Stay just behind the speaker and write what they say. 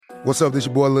What's up, this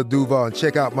your boy Lil Duval, and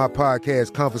check out my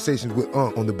podcast, Conversations with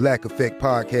Unc, on the Black Effect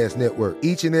Podcast Network.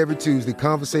 Each and every Tuesday,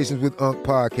 Conversations with Unc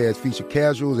podcast feature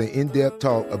casuals and in-depth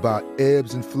talk about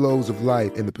ebbs and flows of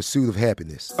life and the pursuit of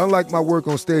happiness. Unlike my work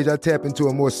on stage, I tap into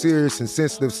a more serious and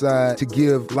sensitive side to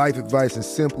give life advice and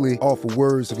simply offer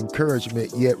words of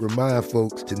encouragement, yet remind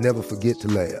folks to never forget to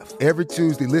laugh. Every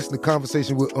Tuesday, listen to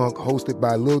Conversations with Unc, hosted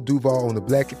by Lil Duval on the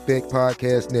Black Effect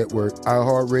Podcast Network,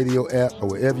 iHeartRadio app, or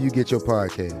wherever you get your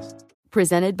podcasts.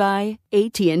 Presented by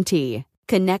AT&T.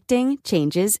 Connecting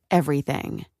changes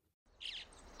everything.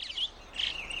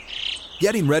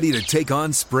 Getting ready to take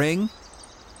on spring?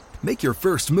 Make your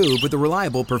first move with the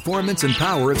reliable performance and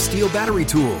power of Steel battery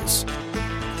tools.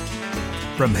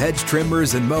 From hedge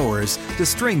trimmers and mowers to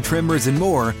string trimmers and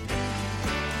more,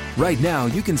 right now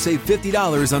you can save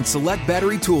 $50 on select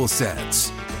battery tool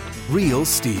sets. Real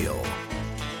Steel.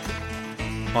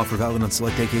 Offer valid on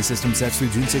select AK system sets through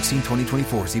June 16,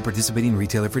 2024. See participating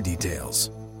retailer for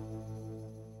details.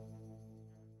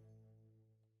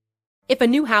 If a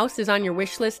new house is on your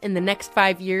wish list in the next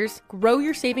 5 years, grow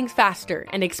your savings faster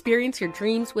and experience your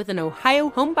dreams with an Ohio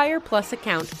Homebuyer Plus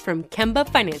account from Kemba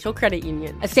Financial Credit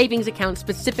Union. A savings account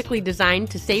specifically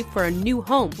designed to save for a new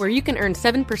home, where you can earn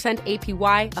 7%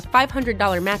 APY, a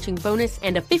 $500 matching bonus,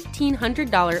 and a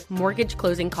 $1,500 mortgage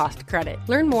closing cost credit.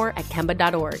 Learn more at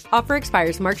Kemba.org. Offer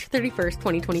expires March 31st,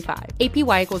 2025.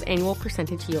 APY equals annual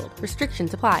percentage yield.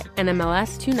 Restrictions apply.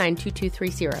 NMLS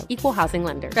 292230. Equal housing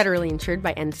lender. Federally insured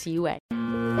by NCUA.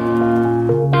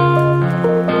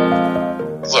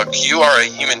 Look, you are a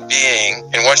human being,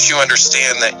 and once you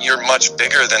understand that you're much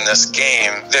bigger than this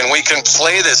game, then we can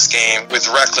play this game with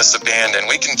reckless abandon.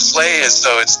 We can play as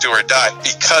though it's do or die,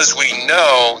 because we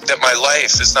know that my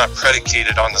life is not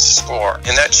predicated on the score,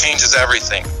 and that changes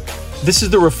everything. This is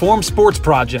the Reform Sports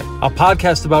Project, a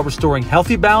podcast about restoring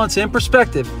healthy balance and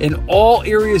perspective in all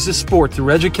areas of sport through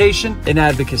education and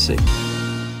advocacy.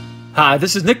 Hi,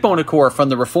 this is Nick Bonacore from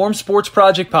the Reform Sports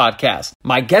Project podcast.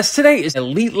 My guest today is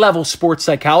elite-level sports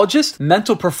psychologist,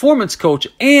 mental performance coach,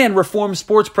 and Reform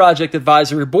Sports Project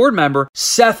Advisory Board member,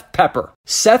 Seth Pepper.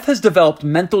 Seth has developed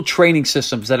mental training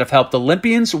systems that have helped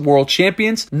Olympians, world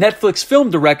champions, Netflix film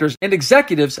directors, and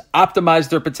executives optimize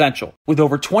their potential. With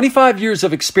over 25 years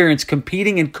of experience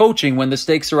competing and coaching when the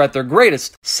stakes are at their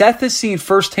greatest, Seth has seen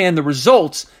firsthand the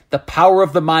results the power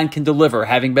of the mind can deliver,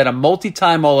 having been a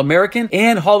multi-time All-American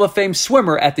and Hall of Fame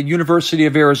swimmer at the University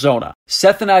of Arizona.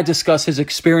 Seth and I discuss his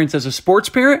experience as a sports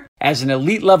parent, as an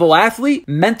elite-level athlete,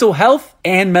 mental health,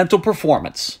 and mental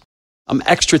performance. I'm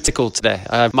extra tickled today.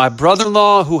 I have my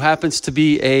brother-in-law, who happens to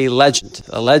be a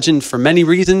legend for many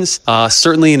reasons.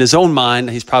 Certainly in his own mind,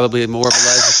 he's probably more of a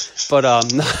legend. But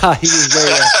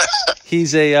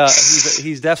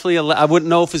he's definitely I wouldn't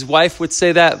know if his wife would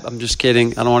say that. I'm just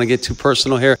kidding. I don't want to get too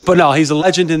personal here. But no, he's a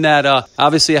legend in that.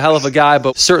 Obviously a hell of a guy,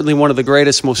 but certainly one of the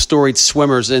greatest, most storied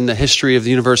swimmers in the history of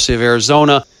the University of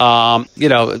Arizona.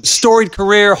 Storied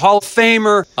career, Hall of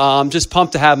Famer. Just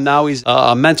pumped to have him now. He's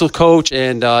a mental coach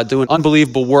and doing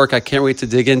unbelievable work. I can't wait to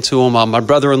dig into him. My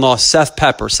brother-in-law, Seth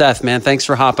Pepper. Seth, man, thanks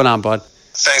for hopping on, bud.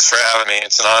 Thanks for having me.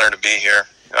 It's an honor to be here.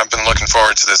 I've been looking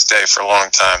forward to this day for a long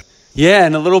time. Yeah,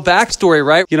 and a little backstory,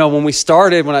 right? You know, when I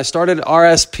started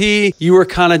RSP, you were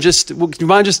kind of do you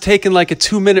mind just taking like a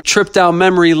 2-minute trip down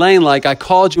memory lane? Like I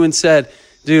called you and said,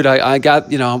 dude, I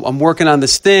got, I'm working on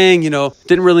this thing,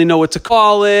 didn't really know what to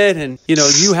call it. And,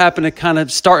 you happen to kind of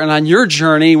starting on your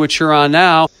journey, which you're on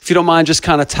now. If you don't mind just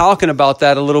kind of talking about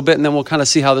that a little bit, and then we'll kind of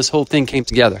see how this whole thing came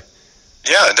together.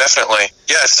 Yeah, definitely.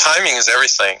 Yeah, timing is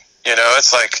everything.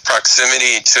 It's like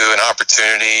proximity to an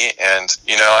opportunity, and,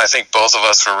 I think both of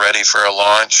us were ready for a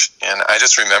launch, and I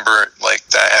just remember, like,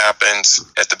 that happened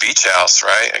at the beach house,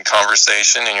 right, in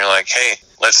conversation, and you're like, hey,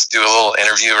 let's do a little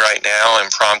interview right now,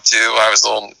 impromptu. I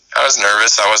was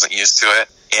nervous. I wasn't used to it.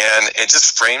 And it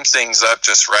just framed things up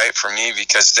just right for me,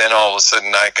 because then all of a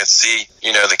sudden I could see,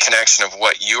 the connection of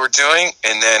what you were doing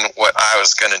and then what I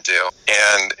was going to do.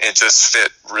 And it just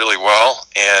fit really well.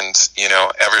 And,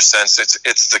 ever since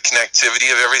it's the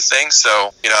connectivity of everything.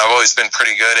 So, I've always been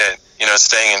pretty good at,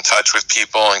 staying in touch with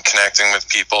people and connecting with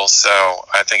people. So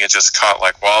I think it just caught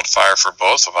like wildfire for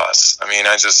both of us. I mean,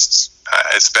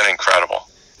 it's been incredible.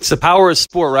 It's the power of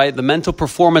sport, right? The mental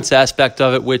performance aspect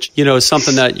of it, which, is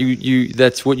something that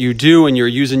that's what you do, and you're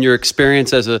using your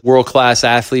experience as a world-class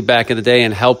athlete back in the day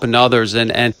and helping others.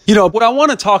 And what I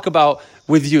want to talk about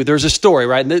with you, there's a story,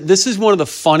 right? And this is one of the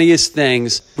funniest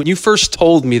things. When you first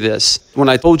told me this, when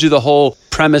I told you the whole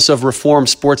premise of Reform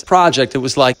Sports Project, it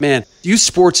was like, man, youth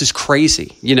sports is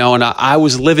crazy, and I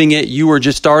was living it. You were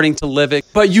just starting to live it,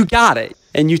 but you got it.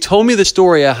 And you told me the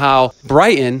story of how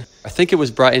Brighton, I think it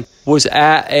was Brighton, was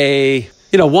at a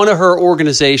one of her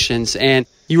organizations, and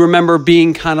you remember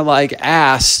being kind of like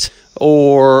asked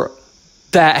or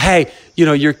that, hey,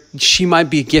 she might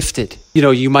be gifted,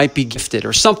 you might be gifted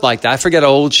or something like that. I forget how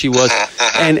old she was.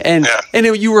 And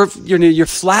you're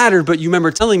flattered, but you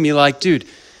remember telling me like, dude,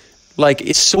 like,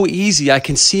 it's so easy. I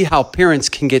can see how parents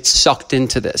can get sucked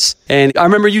into this. And I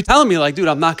remember you telling me like, dude,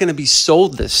 I'm not going to be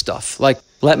sold this stuff. Like,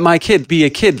 let my kid be a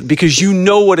kid, because you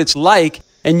know what it's like.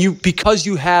 And because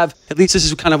you have, at least this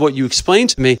is kind of what you explained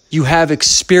to me, you have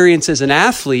experience as an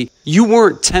athlete, you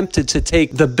weren't tempted to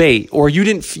take the bait, or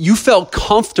you felt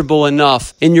comfortable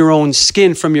enough in your own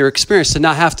skin from your experience to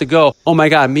not have to go, oh my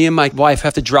God, me and my wife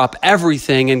have to drop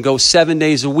everything and go 7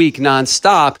 days a week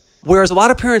nonstop. Whereas a lot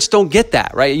of parents don't get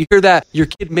that, right? You hear that your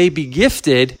kid may be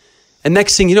gifted, and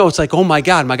next thing you know, it's like, oh my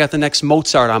God, I got the next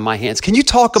Mozart on my hands. Can you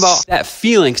talk about that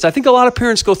feeling? Because I think a lot of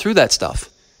parents go through that stuff.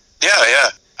 Yeah.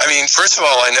 I mean, first of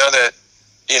all, I know that,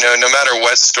 no matter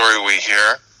what story we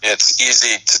hear, it's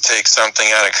easy to take something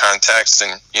out of context.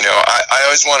 And, I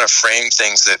always want to frame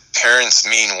things that parents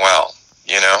mean well,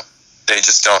 they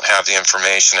just don't have the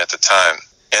information at the time.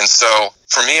 And so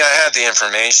for me, I had the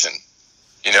information.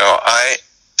 I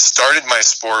started my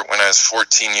sport when I was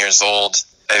 14 years old.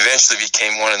 I eventually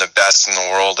became one of the best in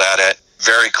the world at it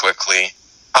very quickly.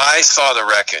 I saw the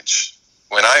wreckage.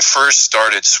 When I first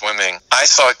started swimming, I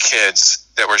saw kids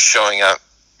that were showing up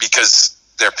because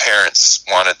their parents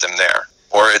wanted them there,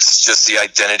 or it's just the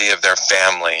identity of their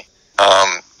family.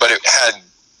 But it had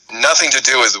nothing to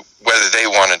do with whether they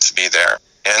wanted to be there.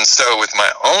 And so with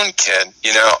my own kid,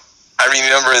 I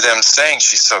remember them saying,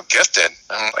 she's so gifted.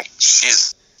 I'm like,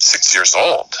 she's 6 years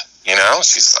old,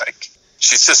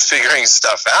 she's just figuring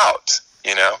stuff out,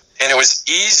 and it was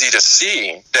easy to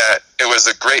see that it was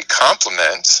a great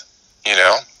compliment.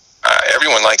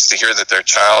 Everyone likes to hear that their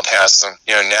child has some,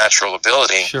 natural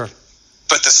ability. Sure.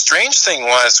 But the strange thing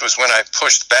was when I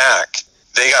pushed back,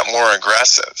 they got more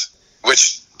aggressive,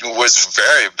 which was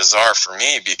very bizarre for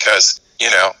me because,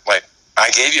 I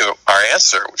gave you our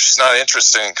answer. She's not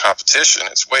interested in competition.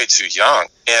 It's way too young.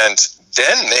 And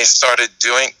then they started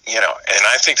doing, and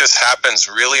I think this happens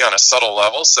really on a subtle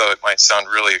level, so it might sound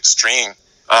really extreme.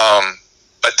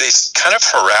 But they kind of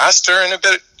harassed her in a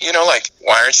bit, like,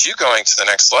 why aren't you going to the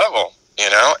next level?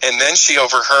 And then she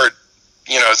overheard,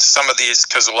 some of these,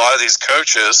 because a lot of these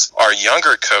coaches are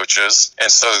younger coaches,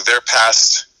 and so they're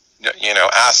past,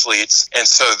 athletes, and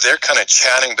so they're kind of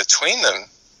chatting between them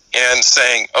and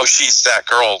saying, oh, she's that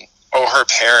girl, oh, her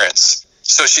parents.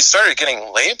 So she started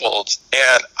getting labeled,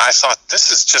 and I thought, this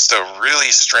is just a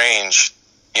really strange,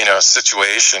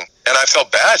 situation. And I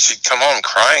felt bad. She'd come home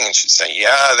crying, and she'd say,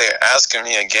 yeah, they're asking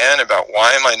me again about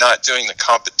why am I not doing the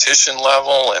competition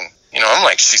level? And, I'm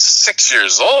like, she's 6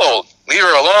 years old. Leave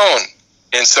her alone.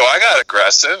 And so I got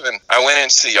aggressive, and I went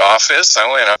into the office.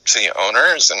 I went up to the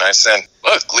owners, and I said,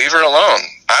 look, leave her alone.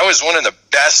 I was one of the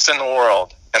best in the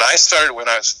world, and I started when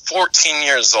I was 14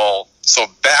 years old. So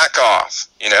back off,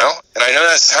 And I know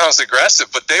that sounds aggressive,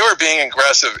 but they were being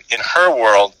aggressive in her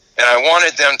world, and I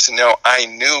wanted them to know I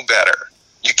knew better.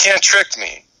 You can't trick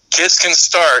me. Kids can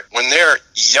start when they're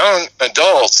young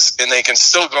adults, and they can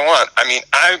still go on. I mean,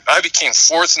 I became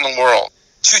fourth in the world,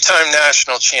 2-time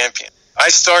national champion. I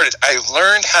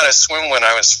learned how to swim when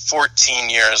I was 14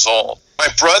 years old. My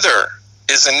brother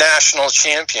is a national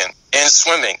champion in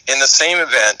swimming in the same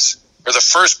event. We're the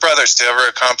first brothers to ever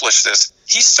accomplish this.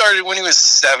 He started when he was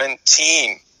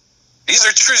 17. These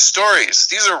are true stories.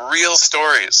 These are real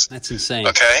stories. That's insane.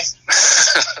 Okay?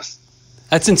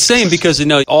 That's insane because,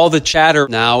 all the chatter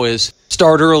now is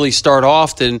start early, start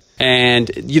often. And,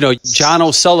 John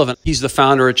O'Sullivan, he's the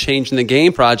founder of Changing the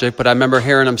Game Project, but I remember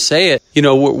hearing him say it,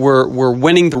 we're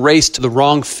winning the race to the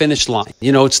wrong finish line.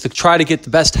 It's to try to get the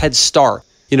best head start.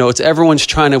 It's everyone's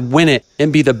trying to win it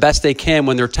and be the best they can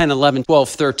when they're 10, 11, 12,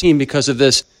 13 because of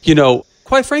this,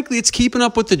 quite frankly, it's keeping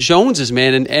up with the Joneses,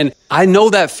 man. And I know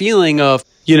that feeling of,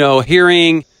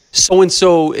 hearing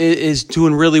so-and-so is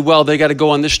doing really well. They got to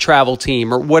go on this travel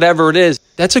team or whatever it is.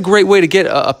 That's a great way to get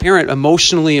a parent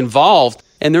emotionally involved.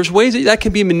 And there's ways that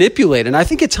can be manipulated. And I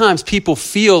think at times people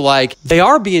feel like they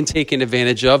are being taken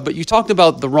advantage of, but you talked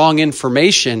about the wrong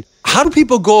information. How do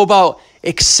people go about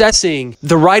accessing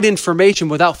the right information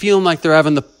without feeling like they're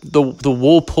having the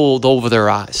wool pulled over their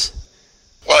eyes?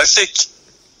 Well, I think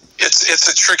it's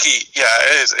a tricky,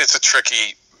 it's a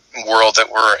tricky world that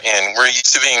we're in. We're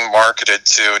used to being marketed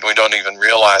to, and we don't even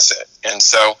realize it. And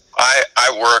so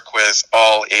I work with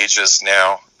all ages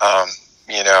now, all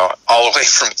the way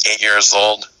from 8 years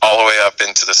old, all the way up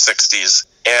into the 60s.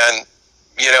 And,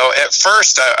 at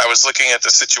first I was looking at the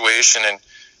situation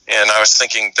and I was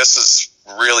thinking, this is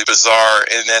really bizarre.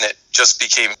 And then it just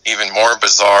became even more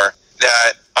bizarre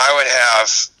that I would have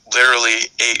literally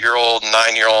 8-year-old,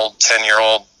 9-year-old,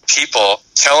 10-year-old people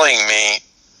telling me,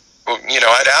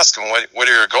 I'd ask them, what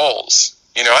are your goals?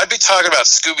 I'd be talking about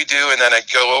Scooby-Doo, and then I'd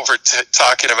go over to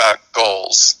talking about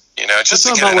goals. Just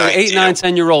to get an idea. 8, 9,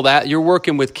 10-year-old, you're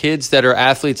working with kids that are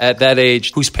athletes at that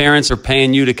age whose parents are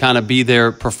paying you to kind of be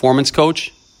their performance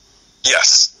coach?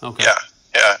 Yes. Okay.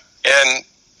 Yeah. And,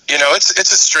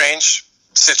 it's a strange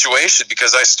situation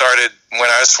because I started when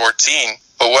I was 14,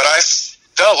 but what I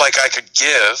felt like I could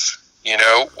give,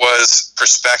 was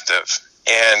perspective.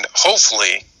 And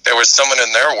hopefully there was someone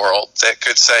in their world that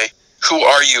could say, who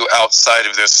are you outside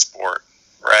of this sport?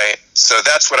 Right. So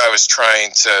that's what I was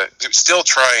still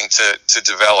trying to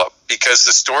develop, because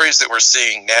the stories that we're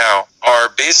seeing now are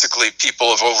basically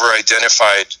people have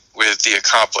over-identified with the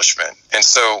accomplishment. And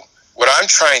so what I'm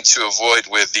trying to avoid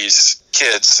with these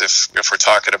kids, if we're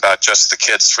talking about just the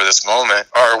kids for this moment,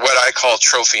 are what I call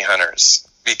trophy hunters.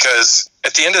 Because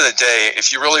at the end of the day,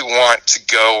 if you really want to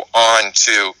go on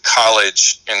to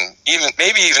college and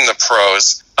maybe even the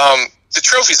pros, the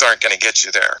trophies aren't going to get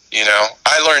you there.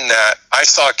 I learned that. I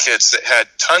saw kids that had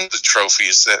tons of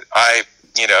trophies that I,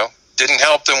 didn't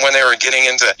help them when they were getting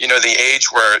into, the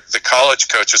age where the college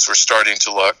coaches were starting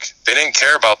to look. They didn't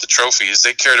care about the trophies.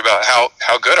 They cared about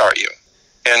how good are you.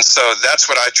 And so that's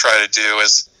what I try to do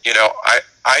is,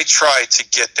 I try to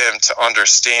get them to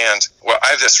understand. Well, I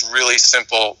have this really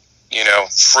simple,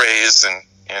 phrase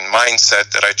and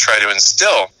mindset that I try to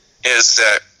instill is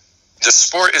that the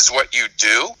sport is what you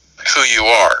do, who you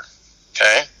are,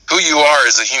 okay? Who you are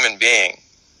as a human being,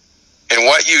 and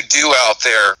what you do out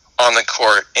there on the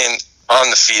court, on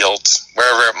the field,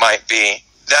 wherever it might be,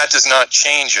 that does not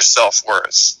change your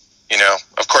self-worth.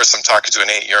 Of course, I'm talking to an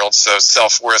 8-year-old, so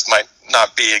self-worth might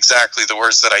not be exactly the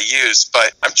words that I use,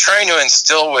 but I'm trying to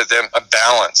instill with them a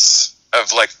balance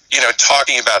of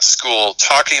talking about school,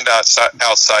 talking about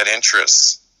outside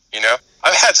interests,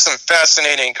 I've had some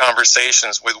fascinating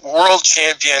conversations with world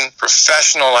champion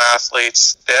professional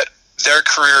athletes that their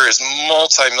career is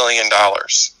multi-million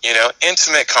dollars,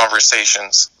 intimate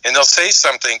conversations. And they'll say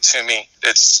something to me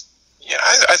that's,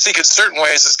 I think in certain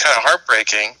ways it's kind of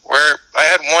heartbreaking, where I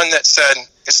had one that said,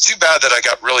 it's too bad that I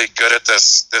got really good at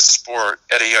this sport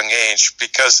at a young age,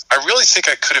 because I really think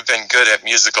I could have been good at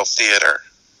musical theater.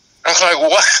 I'm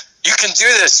like, what? You can do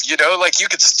this, you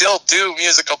could still do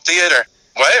musical theater.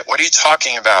 What are you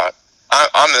talking about?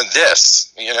 I'm in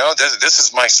this, this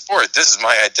is my sport. This is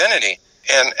my identity.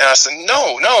 And I said,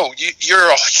 no, you're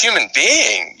a human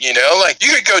being, you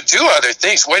could go do other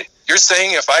things. What you're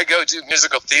saying, if I go do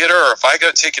musical theater, or if I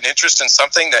go take an interest in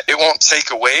something, that it won't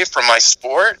take away from my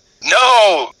sport?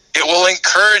 No, it will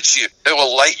encourage you. It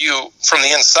will light you from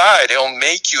the inside. It will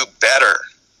make you better,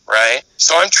 right?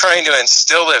 So I'm trying to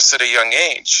instill this at a young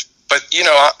age. But,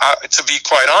 to be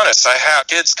quite honest, I have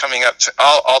kids coming up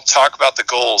I'll talk about the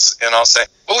goals, and I'll say,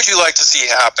 what would you like to see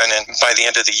happen by the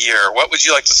end of the year? What would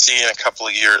you like to see in a couple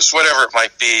of years? Whatever it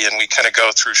might be. And we kind of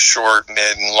go through short,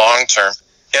 mid, and long term.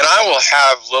 And I will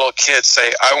have little kids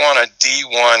say, I want a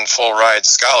D1 full ride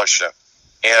scholarship.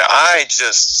 And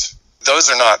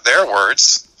those are not their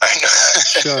words. I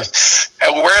know. Sure.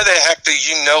 Where the heck do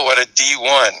you know what a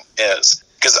D1 is?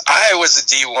 Because I was a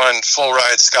D1 full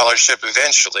ride scholarship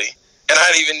eventually, and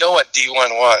I didn't even know what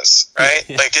D1 was, right?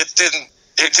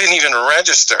 It didn't even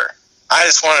register. I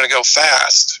just wanted to go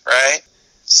fast, right?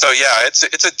 So yeah, it's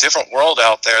a different world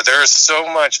out there. There is so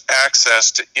much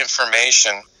access to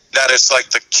information that it's like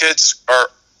the kids are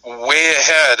way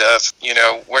ahead of,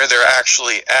 where they're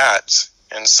actually at.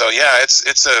 And so yeah,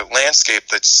 it's a landscape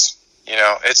that's,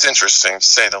 it's interesting to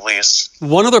say the least.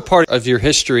 One other part of your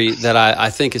history that I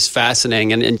think is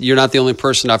fascinating, and you're not the only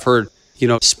person I've heard,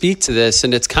 speak to this,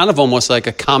 and it's kind of almost like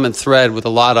a common thread with a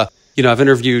lot of, I've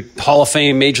interviewed Hall of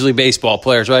Fame Major League Baseball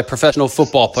players, right? Professional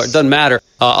football players, doesn't matter.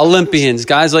 Olympians,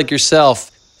 guys like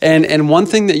yourself. And one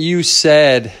thing that you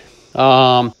said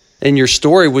in your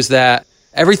story was that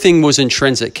everything was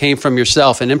intrinsic, came from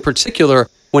yourself. And in particular,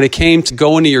 when it came to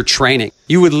going to your training,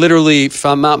 you would literally, if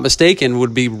I'm not mistaken,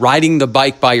 would be riding the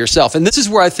bike by yourself. And this is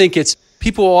where I think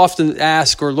people often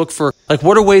ask or look for,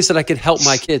 what are ways that I could help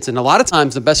my kids? And a lot of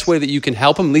times the best way that you can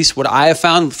help them, at least what I have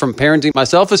found from parenting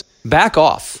myself, is back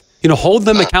off. Hold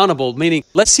them accountable, meaning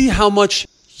let's see how much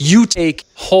you take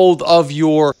hold of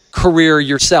your career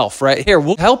yourself, right? Here,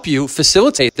 we'll help you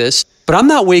facilitate this, but I'm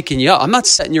not waking you up. I'm not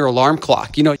setting your alarm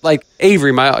clock. Like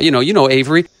Avery,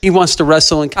 Avery, he wants to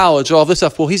wrestle in college, all this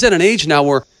stuff. Well, he's at an age now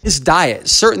where his diet,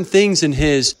 certain things in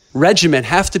his regimen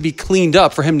have to be cleaned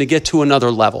up for him to get to another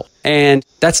level. And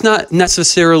that's not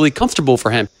necessarily comfortable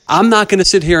for him. I'm not going to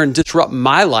sit here and disrupt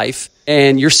my life,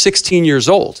 and you're 16 years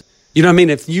old. You know what I mean?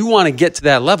 If you want to get to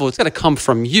that level, it's got to come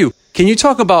from you. Can you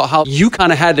talk about how you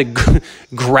kind of had to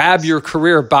grab your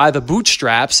career by the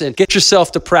bootstraps and get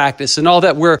yourself to practice and all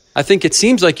that, where I think it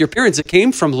seems like your parents, it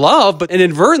came from love, but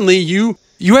inadvertently you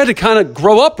had to kind of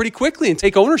grow up pretty quickly and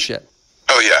take ownership.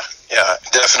 Oh, yeah,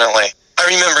 definitely. I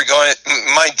remember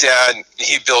my dad,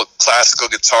 he built classical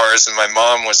guitars, and my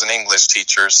mom was an English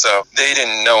teacher, so they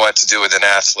didn't know what to do with an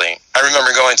athlete. I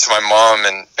remember going to my mom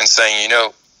and saying,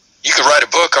 you could write a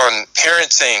book on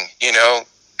parenting,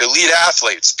 elite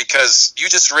athletes, because you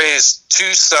just raised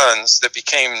two sons that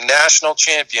became national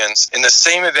champions in the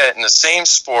same event, in the same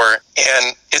sport,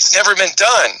 and it's never been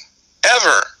done,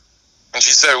 ever. And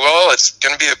she said, well, it's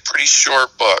going to be a pretty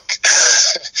short book,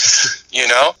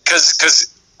 because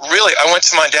really, I went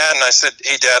to my dad and I said,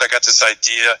 hey, Dad, I got this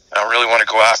idea. I really want to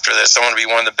go after this. I want to be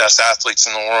one of the best athletes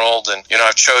in the world. And,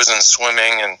 I've chosen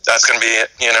swimming, and that's going to be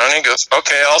it. And he goes,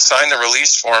 okay, I'll sign the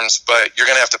release forms, but you're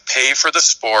going to have to pay for the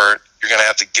sport. You're going to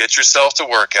have to get yourself to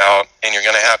work out, and you're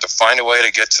going to have to find a way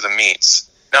to get to the meets.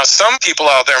 Now, some people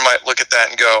out there might look at that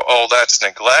and go, oh, that's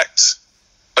neglect.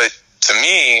 But to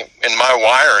me, in my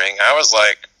wiring, I was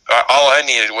like, all I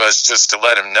needed was just to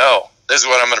let him know, this is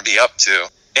what I'm going to be up to.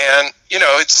 And,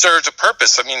 it served a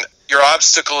purpose. I mean, your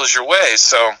obstacle is your way.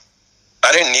 So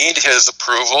I didn't need his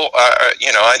approval.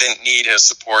 I didn't need his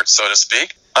support, so to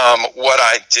speak. What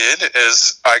I did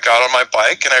is I got on my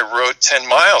bike and I rode 10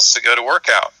 miles to go to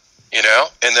workout, and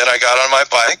then I got on my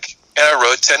bike and I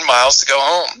rode 10 miles to go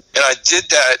home. And I did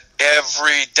that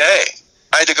every day.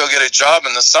 I had to go get a job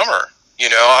in the summer.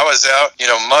 I was out,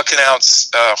 mucking out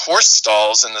horse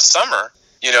stalls in the summer,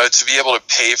 to be able to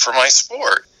pay for my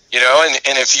sport.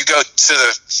 And if you go to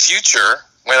the future,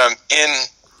 when I'm in,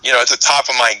 at the top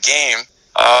of my game,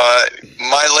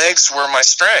 my legs were my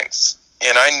strength.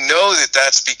 And I know that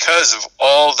that's because of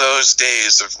all those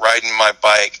days of riding my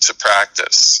bike to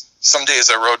practice. Some days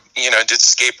I rode, did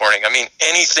skateboarding. I mean,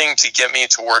 anything to get me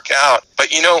to work out. But,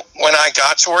 when I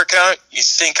got to work out, you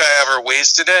think I ever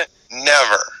wasted it?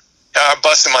 Never. I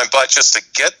busted my butt just to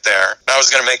get there. I was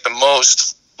going to make the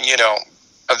most,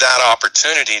 of that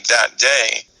opportunity that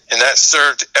day. And that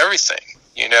served everything,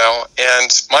 and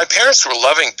my parents were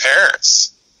loving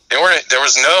parents. There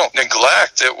was no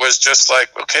neglect. It was just like,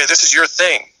 okay, this is your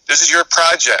thing. This is your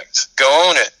project. Go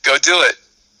own it. Go do it.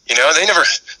 They never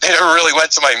really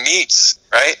went to my meets,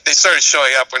 right? They started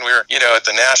showing up when we were, at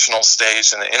the national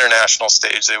stage and the international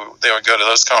stage. They would go to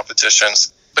those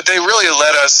competitions. But they really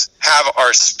let us have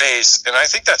our space, and I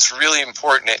think that's really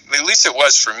important. At least it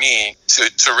was for me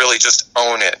to really just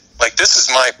own it. Like, this is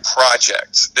my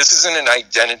project. This isn't an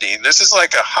identity. This is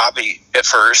like a hobby at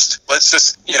first. Let's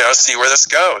just, see where this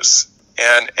goes.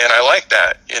 And I like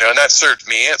that, and that served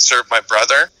me. It served my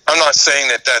brother. I'm not saying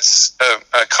that that's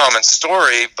a common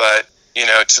story, but,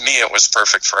 to me it was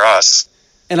perfect for us.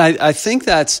 And I think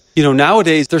that's,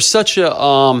 nowadays there's such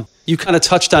a, you kind of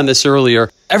touched on this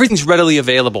earlier. Everything's readily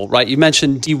available, right? You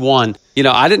mentioned D1.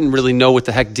 I didn't really know what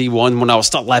the heck D1 when I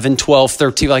was 11, 12,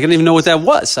 13. Like, I didn't even know what that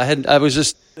was.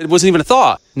 It wasn't even a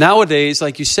thought. Nowadays,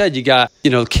 like you said, you got,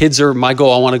 kids are my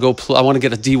goal. I want to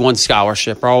get a D1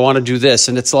 scholarship, or I want to do this.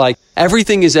 And it's like,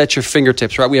 everything is at your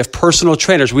fingertips, right? We have personal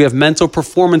trainers. We have mental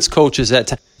performance coaches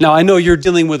now I know you're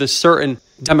dealing with a certain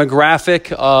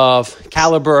demographic of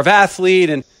caliber of athlete,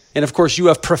 and of course, you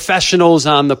have professionals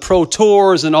on the pro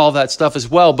tours and all that stuff as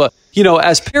well. But,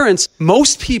 as parents,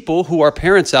 most people who are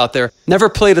parents out there never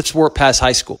played a sport past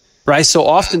high school, right? So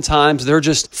oftentimes they're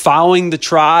just following the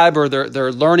tribe, or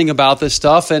they're learning about this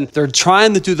stuff, and they're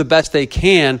trying to do the best they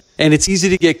can. And it's easy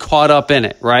to get caught up in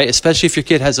it, right? Especially if your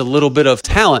kid has a little bit of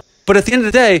talent. But at the end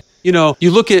of the day,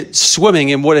 you look at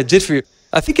swimming and what it did for you.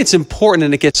 I think it's important,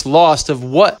 and it gets lost, of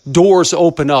what doors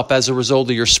open up as a result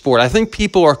of your sport. I think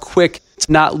people are quick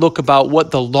to not look about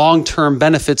what the long-term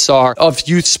benefits are of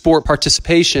youth sport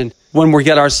participation when we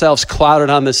get ourselves clouded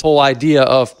on this whole idea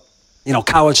of,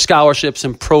 college scholarships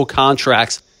and pro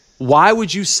contracts. Why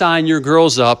would you sign your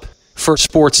girls up for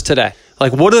sports today?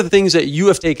 Like, what are the things that you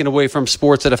have taken away from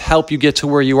sports that have helped you get to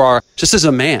where you are just as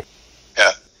a man?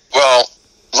 Yeah. Well,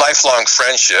 lifelong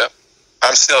friendship.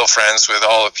 I'm still friends with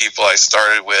all the people I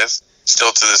started with,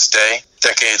 still to this day,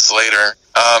 decades later.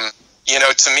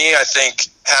 To me, I think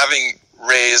having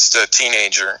raised a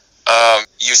teenager,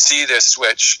 you see this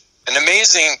switch. An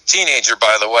amazing teenager,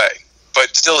 by the way,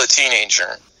 but still a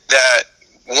teenager, that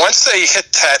once they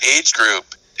hit that age group,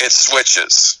 it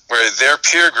switches, where their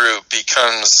peer group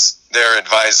becomes their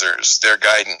advisors, their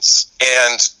guidance.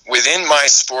 And within my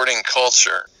sporting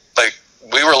culture, like,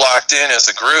 we were locked in as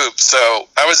a group, so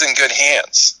I was in good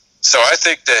hands. So I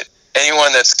think that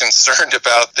anyone that's concerned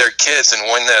about their kids and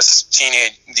when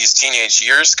these teenage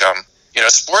years come,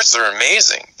 Sports are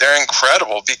amazing. They're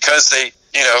incredible because they,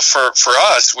 for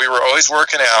us, we were always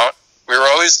working out. We were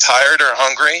always tired or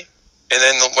hungry. And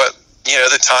then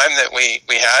the time that we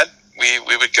had,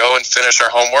 we would go and finish our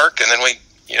homework, and then we,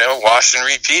 wash and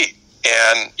repeat.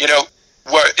 And,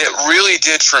 what it really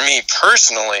did for me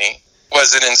personally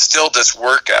was it instilled this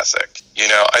work ethic.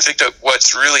 I think that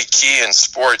what's really key in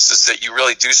sports is that you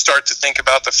really do start to think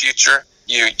about the future.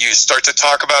 You start to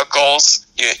talk about goals.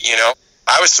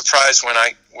 I was surprised when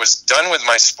I was done with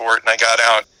my sport and I got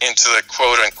out into the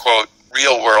quote unquote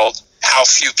real world, how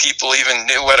few people even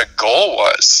knew what a goal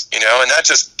was, and that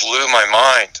just blew my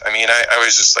mind. I mean, I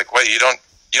was just like, wait, you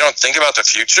don't think about the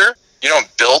future? You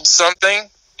don't build something,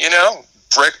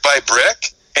 brick by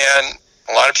brick? And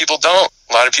a lot of people don't.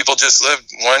 A lot of people just live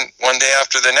one day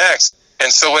after the next.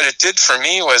 And so what it did for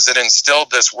me was it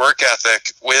instilled this work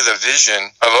ethic with a vision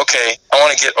of, okay, I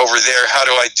want to get over there. How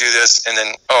do I do this? And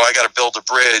then, I got to build a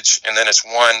bridge. And then it's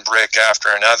one brick after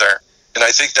another. And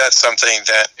I think that's something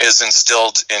that is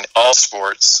instilled in all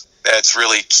sports that's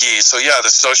really key. So, yeah, the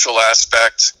social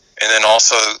aspect and then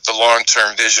also the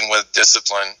long-term vision with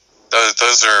discipline,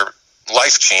 those are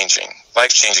life-changing.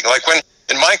 Like when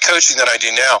in my coaching that I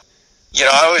do now,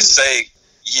 I always say,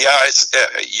 it's,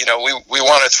 we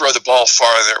want to throw the ball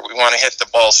farther. We want to hit the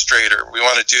ball straighter. We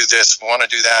want to do this. We want to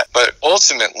do that. But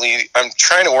ultimately, I'm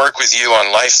trying to work with you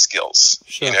on life skills.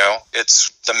 Sure.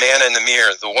 It's the man in the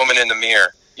mirror, the woman in the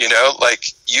mirror. You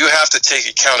have to take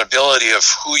accountability of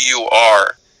who you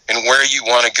are and where you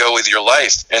want to go with your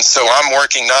life. And so I'm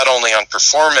working not only on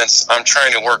performance, I'm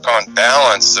trying to work on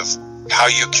balance of how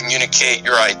you communicate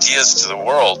your ideas to the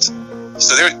world.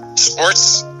 So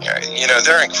sports,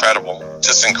 they're incredible.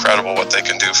 Just incredible what they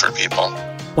can do for people.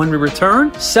 When we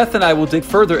return, Seth and I will dig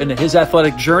further into his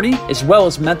athletic journey as well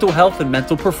as mental health and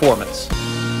mental performance.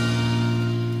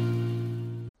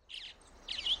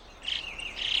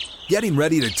 Getting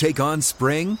ready to take on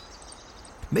spring?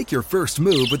 Make your first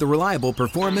move with the reliable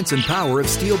performance and power of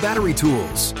Steel battery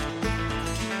tools.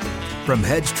 From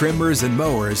hedge trimmers and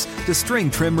mowers to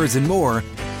string trimmers and more,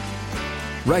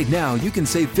 right now you can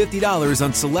save $50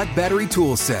 on select battery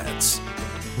tool sets.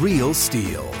 Real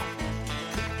Steel.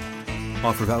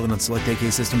 Offer valid on select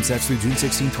AK system sets through June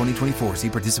 16, 2024. See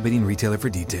participating retailer for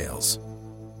details.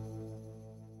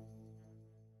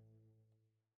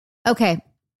 Okay.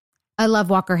 I love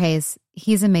Walker Hayes.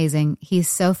 He's amazing. He's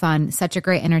so fun, such a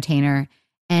great entertainer.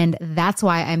 And that's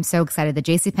why I'm so excited that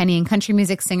JCPenney and country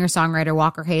music singer-songwriter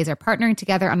Walker Hayes are partnering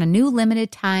together on a new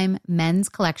limited time men's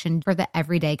collection for the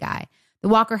everyday guy. The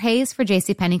Walker Hayes for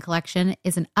JCPenney collection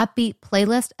is an upbeat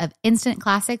playlist of instant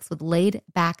classics with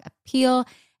laid-back appeal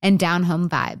and down-home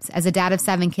vibes. As a dad of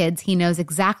 7 kids, he knows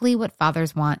exactly what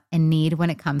fathers want and need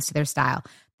when it comes to their style.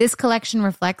 This collection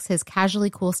reflects his casually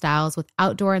cool styles with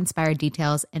outdoor-inspired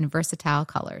details and versatile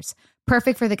colors.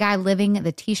 Perfect for the guy living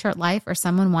the t-shirt life or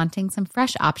someone wanting some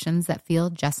fresh options that feel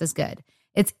just as good.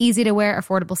 It's easy to wear,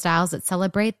 affordable styles that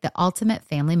celebrate the ultimate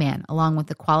family man, along with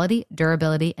the quality,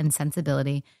 durability, and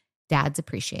sensibility dads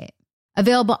appreciate.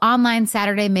 Available online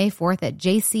Saturday, May 4th at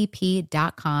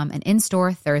jcp.com and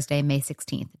in-store Thursday, May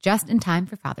 16th, just in time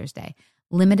for Father's Day.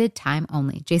 Limited time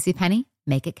only. JCPenney,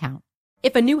 make it count.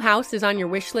 If a new house is on your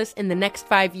wish list in the next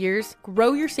 5 years,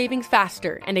 grow your savings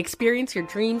faster and experience your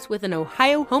dreams with an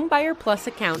Ohio Homebuyer Plus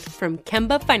account from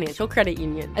Kemba Financial Credit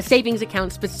Union. A savings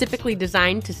account specifically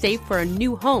designed to save for a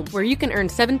new home where you can earn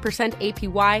 7%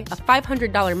 APY, a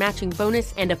 $500 matching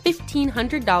bonus, and a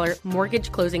 $1,500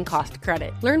 mortgage closing cost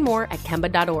credit. Learn more at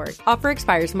Kemba.org. Offer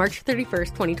expires March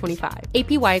 31st, 2025.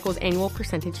 APY equals annual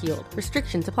percentage yield.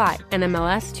 Restrictions apply.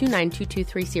 NMLS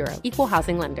 292230. Equal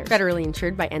housing lender. Federally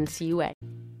insured by NCUA.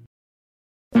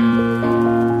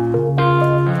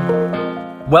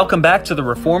 Welcome back to the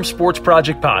Reform Sports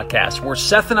Project podcast, where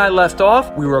Seth and I left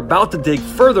off. We were about to dig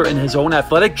further in his own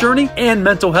athletic journey and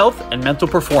mental health and mental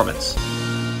performance.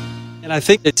 And I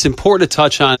think it's important to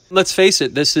touch on, let's face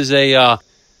it, this is there's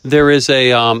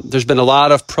been a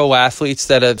lot of pro athletes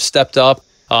that have stepped up,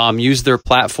 used their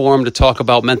platform to talk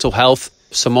about mental health.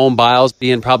 Simone Biles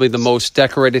being probably the most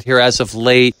decorated here as of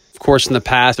late. Of course, in the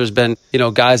past, there's been,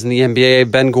 guys in the NBA,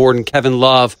 Ben Gordon, Kevin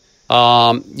Love.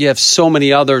 You have so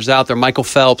many others out there. Michael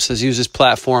Phelps has used his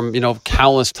platform,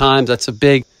 countless times. That's a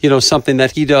big, something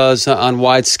that he does on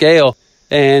wide scale.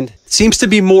 And it seems to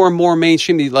be more and more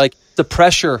mainstream, like the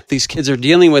pressure these kids are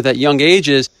dealing with at young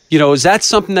ages. Is that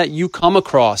something that you come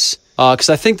across? Because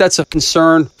I think that's a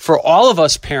concern for all of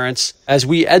us parents as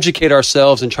we educate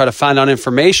ourselves and try to find out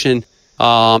information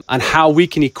on how we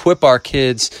can equip our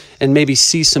kids and maybe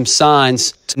see some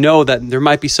signs to know that there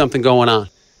might be something going on.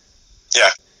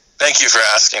 Yeah. Thank you for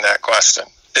asking that question.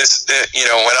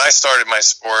 When I started my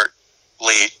sport,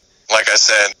 late. Like I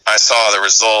said, I saw the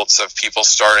results of people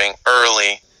starting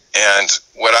early and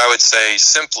what I would say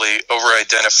simply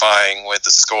over-identifying with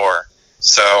the score.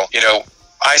 So,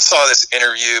 I saw this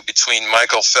interview between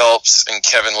Michael Phelps and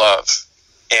Kevin Love,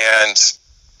 and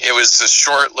it was a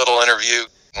short little interview.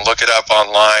 Look it up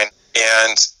online.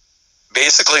 And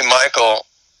basically Michael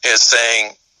is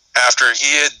saying after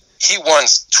he won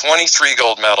 23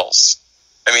 gold medals.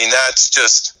 I mean, that's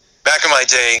just, back in my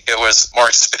day, it was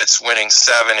Mark Spitz winning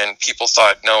 7, and people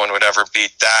thought no one would ever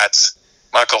beat that.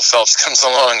 Michael Phelps comes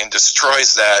along and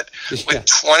destroys that with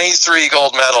 23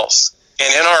 gold medals.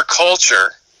 And in our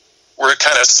culture, we're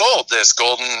kind of sold this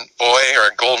golden boy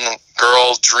or golden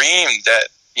girl dream that,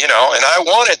 and I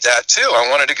wanted that too. I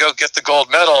wanted to go get the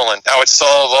gold medal, and that would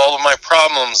solve all of my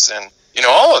problems and,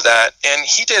 all of that. And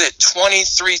he did it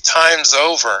 23 times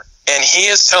over. And he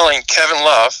is telling Kevin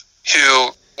Love, who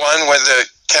won with the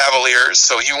Cavaliers,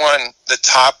 so he won the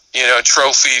top,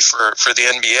 trophy for the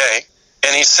NBA.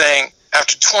 And he's saying,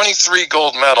 after 23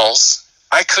 gold medals,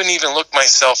 I couldn't even look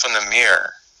myself in the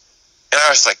mirror. And I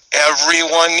was like,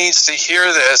 everyone needs to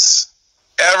hear this.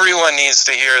 Everyone needs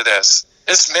to hear this.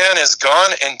 This man has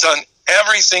gone and done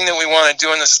everything that we want to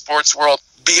do in the sports world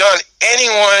beyond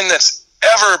anyone that's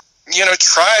ever,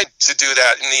 tried to do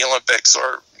that in the Olympics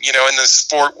or, in the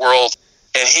sport world.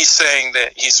 And he's saying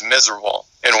that he's miserable.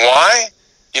 And why?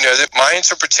 My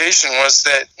interpretation was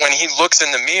that when he looks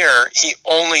in the mirror, he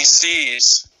only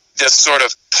sees this sort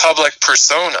of public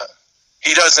persona.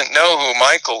 He doesn't know who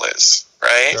Michael is,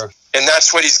 right? Sure. And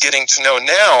that's what he's getting to know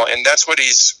now. And that's what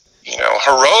he's,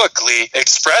 heroically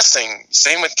expressing.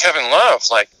 Same with Kevin Love.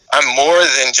 Like, I'm more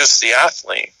than just the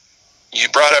athlete. You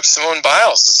brought up Simone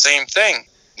Biles, the same thing.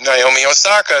 Naomi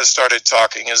Osaka started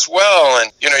talking as well.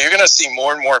 And, you're going to see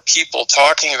more and more people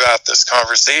talking about this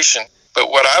conversation.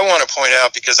 But what I want to point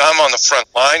out, because I'm on the front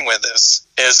line with this,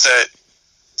 is that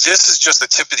this is just the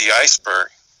tip of the iceberg.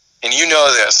 And you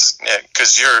know this, Nick,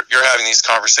 because you're having these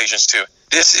conversations too.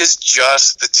 This is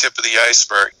just the tip of the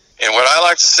iceberg. And what I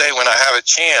like to say when I have a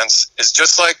chance is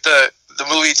just like the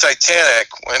movie Titanic,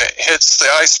 when it hits the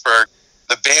iceberg,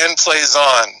 the band plays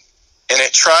on and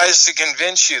it tries to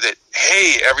convince you that,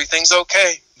 hey, everything's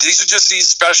okay. These are just these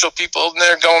special people and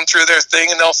they're going through their thing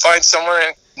and they'll find somewhere.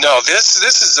 And no, this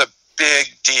is a big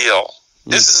deal.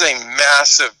 This is a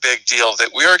massive big deal that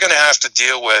we are going to have to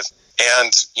deal with.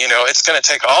 And, it's going to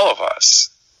take all of us.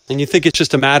 And you think it's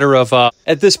just a matter of,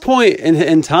 at this point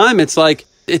in time, it's like,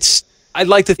 I'd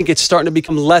like to think it's starting to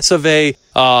become less of a,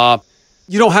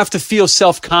 you don't have to feel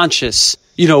self-conscious,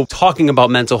 talking about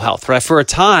mental health, right? For a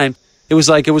time, it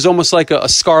was almost like a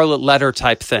scarlet letter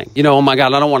type thing. Oh my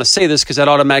God, I don't want to say this because that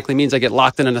automatically means I get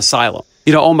locked in an asylum.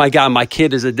 Oh my God, my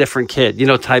kid is a different kid,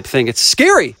 type thing. It's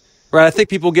scary. Right, I think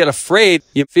people get afraid.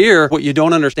 You fear what you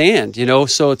don't understand,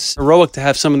 so it's heroic to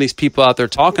have some of these people out there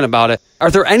talking about it.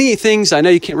 Are there any things, I know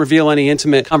you can't reveal any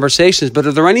intimate conversations, but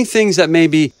are there any things that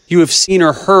maybe you have seen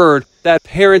or heard that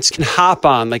parents can hop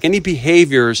on, like any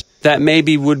behaviors that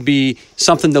maybe would be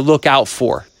something to look out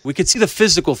for? We could see the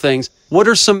physical things. What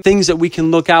are some things that we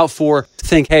can look out for to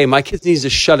think, hey, my kid needs to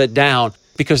shut it down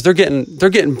because they're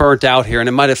getting burnt out here and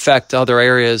it might affect other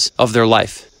areas of their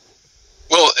life?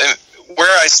 Well,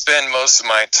 where I spend most of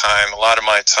my time, a lot of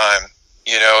my time,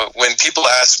 when people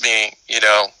ask me,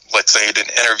 let's say at an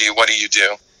interview, what do you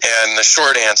do? And the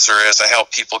short answer is I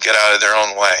help people get out of their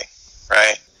own way,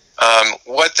 right?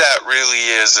 What that really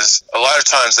is a lot of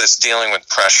times it's dealing with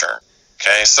pressure,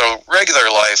 okay? So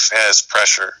regular life has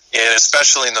pressure, and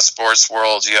especially in the sports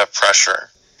world, you have pressure.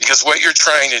 Because what you're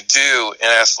trying to do in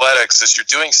athletics is you're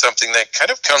doing something that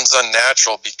kind of comes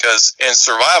unnatural, because in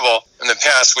survival, in the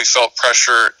past, we felt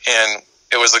pressure and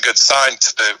it was a good sign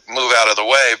to move out of the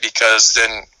way, because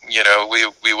then,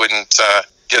 we wouldn't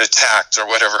get attacked or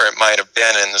whatever it might have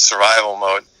been in the survival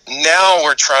mode. Now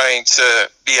we're trying to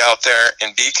be out there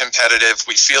and be competitive.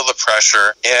 We feel the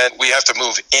pressure and we have to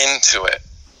move into it.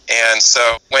 And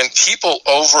so when people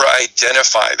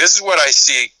over-identify, this is what I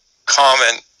see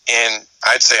common in,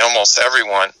 I'd say, almost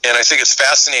everyone. And I think it's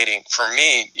fascinating for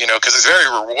me, because it's very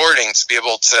rewarding to be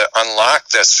able to unlock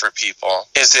this for people,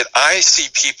 is that I see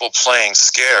people playing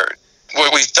scared.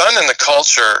 What we've done in the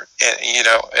culture,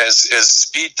 is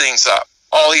speed things up.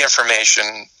 All the information,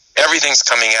 everything's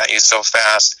coming at you so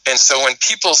fast. And so when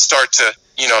people start to,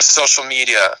 social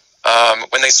media,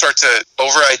 when they start to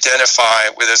over-identify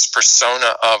with this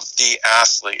persona of the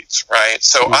athlete, right?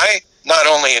 So I not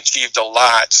only achieved a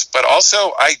lot, but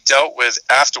also I dealt with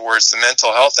afterwards the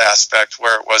mental health aspect,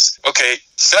 where it was, okay,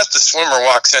 Seth the swimmer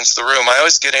walks into the room. I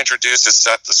always get introduced as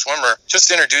Seth the swimmer.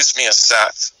 Just introduce me as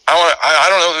Seth. I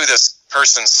don't know who this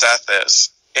person Seth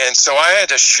is. And so I had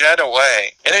to shed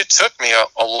away. And it took me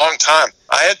a long time.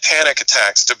 I had panic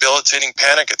attacks, debilitating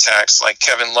panic attacks, like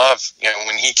Kevin Love,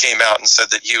 when he came out and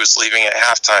said that he was leaving at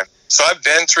halftime. So I've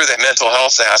been through the mental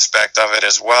health aspect of it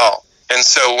as well. And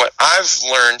so what I've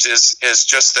learned is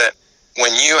just that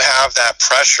when you have that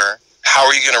pressure, how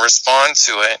are you going to respond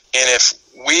to it? And if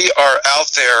we are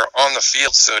out there on the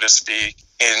field, so to speak,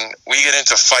 and we get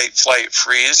into fight, flight,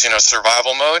 freeze,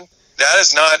 survival mode, that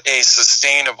is not a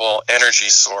sustainable energy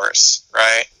source,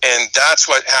 right? And that's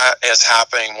what is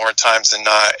happening more times than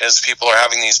not, is people are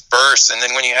having these bursts. And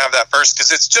then when you have that burst,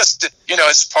 because it's just,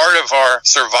 it's part of our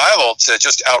survival to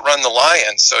just outrun the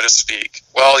lion, so to speak.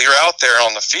 Well, you're out there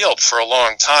on the field for a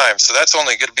long time, so that's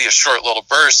only going to be a short little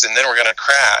burst, and then we're going to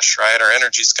crash, right? Our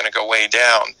energy's going to go way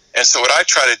down. And so what I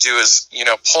try to do is,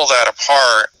 pull that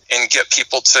apart and get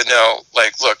people to know,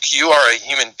 like, look, you are a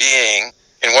human being.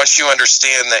 And once you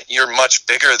understand that you're much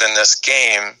bigger than this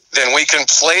game, then we can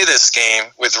play this game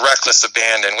with reckless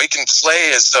abandon. We can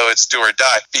play as though it's do or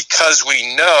die, because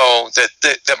we know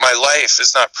that my life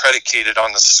is not predicated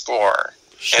on the score.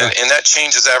 Sure. And that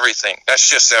changes everything. That's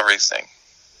just everything.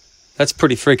 That's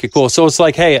pretty freaking cool. So it's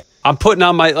like, hey, I'm putting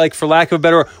on my, like, for lack of a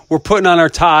better word, we're putting on our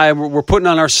tie, we're putting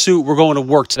on our suit, we're going to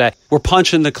work today. We're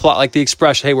punching the clock, like the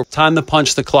expression, hey, we're time to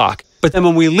punch the clock. But then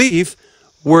when we leave,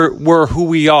 we're who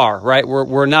we are, right?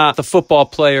 We're not the football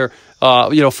player,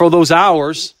 for those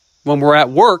hours when we're at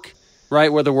work,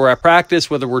 right? Whether we're at practice,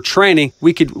 whether we're training,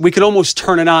 we could almost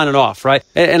turn it on and off, right?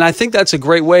 And I think that's a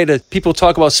great way to, people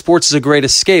talk about sports as a great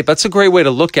escape. That's a great way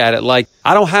to look at it. Like,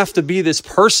 I don't have to be this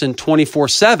person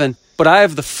 24/7, but I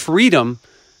have the freedom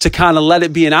to kind of let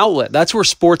it be an outlet. That's where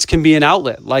sports can be an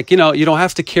outlet. Like, you don't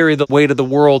have to carry the weight of the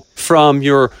world from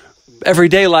your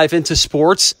everyday life into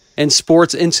sports, and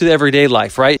sports into the everyday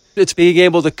life, right? It's being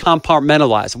able to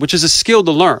compartmentalize, which is a skill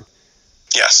to learn.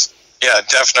 Yes. Yeah,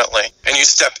 definitely. And you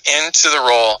step into the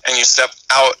role and you step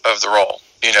out of the role,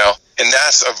 and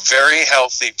that's a very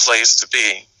healthy place to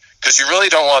be, because you really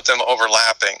don't want them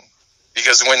overlapping.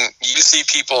 Because when you see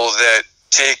people that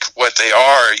take what they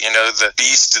are, the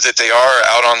beast that they are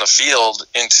out on the field,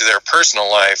 into their personal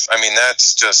life, I mean,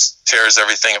 that's just tears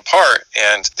everything apart,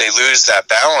 and they lose that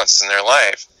balance in their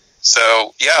life.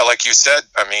 So, yeah, like you said,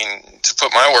 I mean, to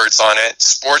put my words on it,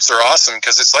 sports are awesome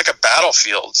because it's like a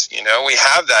battlefield. We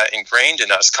have that ingrained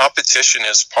in us. Competition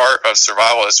is part of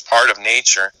survival, is part of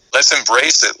nature. Let's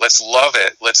embrace it. Let's love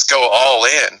it. Let's go all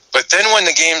in. But then when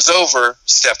the game's over,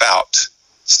 step out.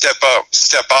 Step up,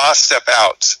 step off, step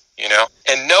out,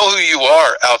 and know who you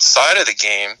are outside of the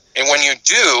game. And when you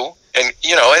do, and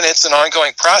it's an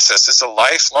ongoing process. It's a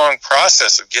lifelong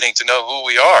process of getting to know who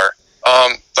we are.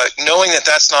 But knowing that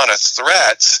that's not a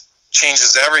threat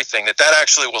changes everything. That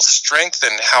actually will strengthen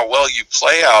how well you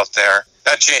play out there.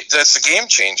 That's a game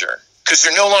changer, because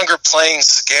you're no longer playing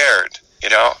scared,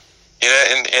 and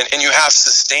you have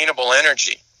sustainable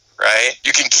energy, right?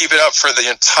 You can keep it up for the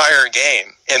entire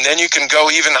game, and then you can go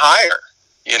even higher.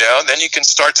 Then you can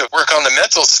start to work on the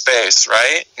mental space,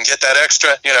 right? And get that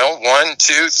extra, 1,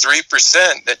 2,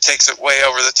 3% that takes it way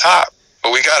over the top.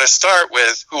 But we got to start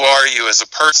with, who are you as a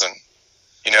person?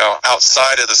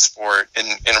 Outside of the sport, and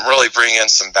really bring in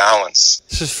some balance.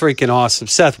 This is freaking awesome.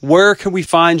 Seth, where can we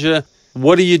find you?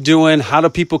 What are you doing? How do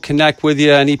people connect with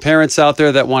you? Any parents out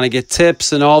there that want to get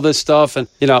tips and all this stuff? And,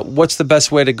 what's the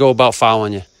best way to go about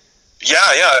following you? Yeah.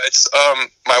 It's,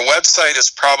 my website is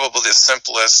probably the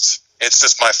simplest. It's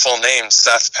just my full name,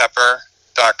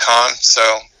 SethPepper.com.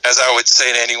 So as I would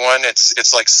say to anyone,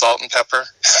 it's like salt and pepper.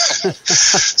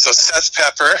 So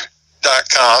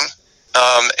SethPepper.com.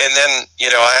 And then,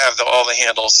 I have all the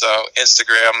handles, so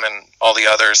Instagram and all the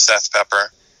others, Seth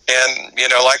Pepper. And,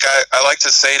 like I like to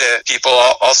say to people,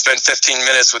 I'll spend 15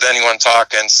 minutes with anyone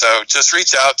talking. So just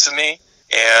reach out to me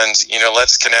and,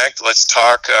 let's connect, let's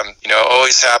talk.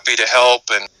 Always happy to help.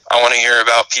 And I want to hear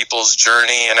about people's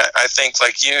journey. And I think,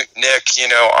 like you, Nick,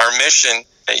 our mission,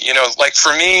 like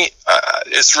for me,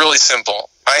 it's really simple.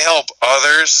 I help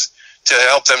others to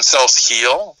help themselves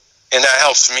heal, and that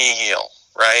helps me heal.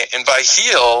 Right. And by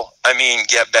heal, I mean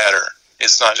get better.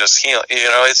 It's not just heal,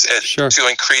 it's sure. To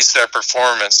increase their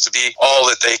performance, to be all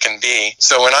that they can be.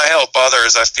 So when I help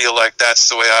others, I feel like that's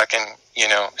the way I can,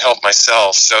 help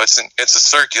myself. So it's a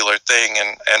circular thing,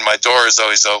 and my door is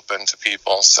always open to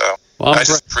people. So I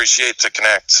just appreciate to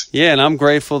connect. Yeah, and I'm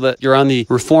grateful that you're on the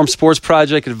Reform Sports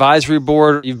Project Advisory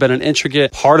Board. You've been an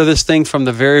intricate part of this thing from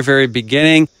the very, very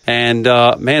beginning. And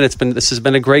man, this has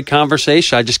been a great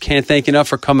conversation. I just can't thank you enough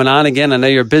for coming on again. I know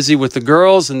you're busy with the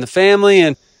girls and the family,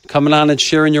 and coming on and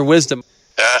sharing your wisdom.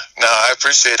 Yeah, no, I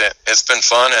appreciate it. It's been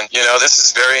fun. And, this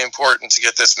is very important to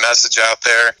get this message out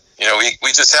there.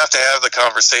 we just have to have the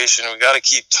conversation. We got to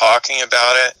keep talking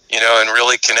about it, and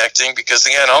really connecting, because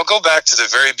again, I'll go back to the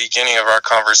very beginning of our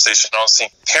conversation. I'll say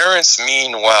parents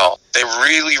mean well. They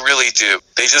really, really do.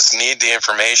 They just need the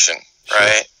information,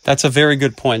 right? That's a very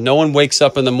good point. No one wakes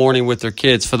up in the morning with their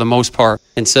kids for the most part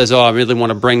and says, I really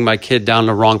want to bring my kid down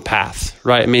the wrong path,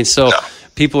 right? I mean, so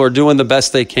people are doing the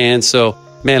best they can. So,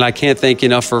 man, I can't thank you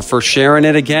enough for sharing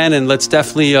it again. And let's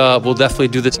definitely, we'll definitely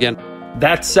do this again.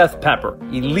 That's Seth Pepper,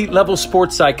 elite level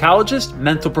sports psychologist,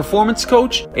 mental performance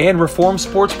coach, and Reform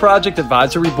Sports Project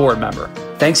Advisory Board member.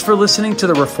 Thanks for listening to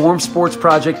the Reform Sports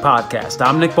Project podcast.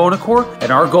 I'm Nick Bonacore,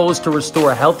 and our goal is to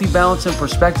restore a healthy balance and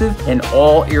perspective in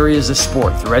all areas of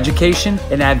sport through education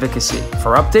and advocacy.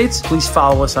 For updates, please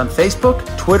follow us on Facebook,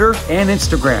 Twitter, and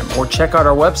Instagram, or check out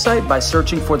our website by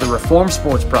searching for the Reform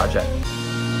Sports Project.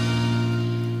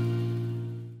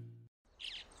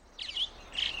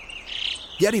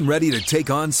 Getting ready to take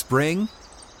on spring?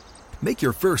 Make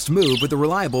your first move with the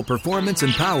reliable performance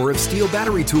and power of Steel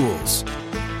battery tools.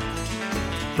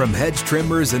 From hedge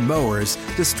trimmers and mowers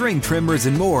to string trimmers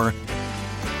and more,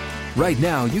 right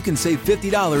now you can save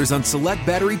 $50 on select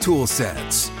battery tool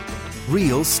sets.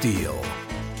 Real Steel.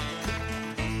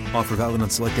 Offer valid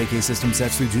on select AK system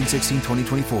sets through June 16,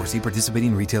 2024. See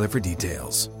participating retailer for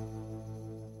details.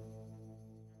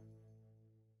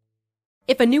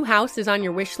 If a new house is on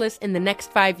your wish list in the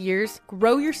next 5 years,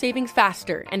 grow your savings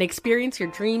faster and experience your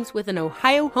dreams with an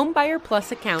Ohio Homebuyer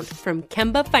Plus account from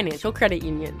Kemba Financial Credit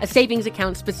Union. A savings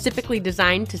account specifically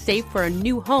designed to save for a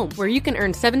new home, where you can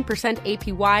earn 7%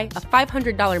 APY,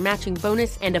 a $500 matching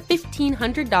bonus, and a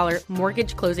 $1,500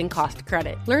 mortgage closing cost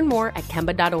credit. Learn more at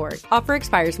Kemba.org. Offer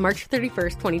expires March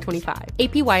 31st, 2025.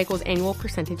 APY equals annual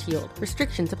percentage yield.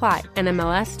 Restrictions apply.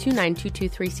 NMLS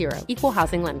 292230. Equal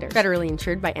housing lender. Federally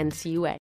insured by NCUA.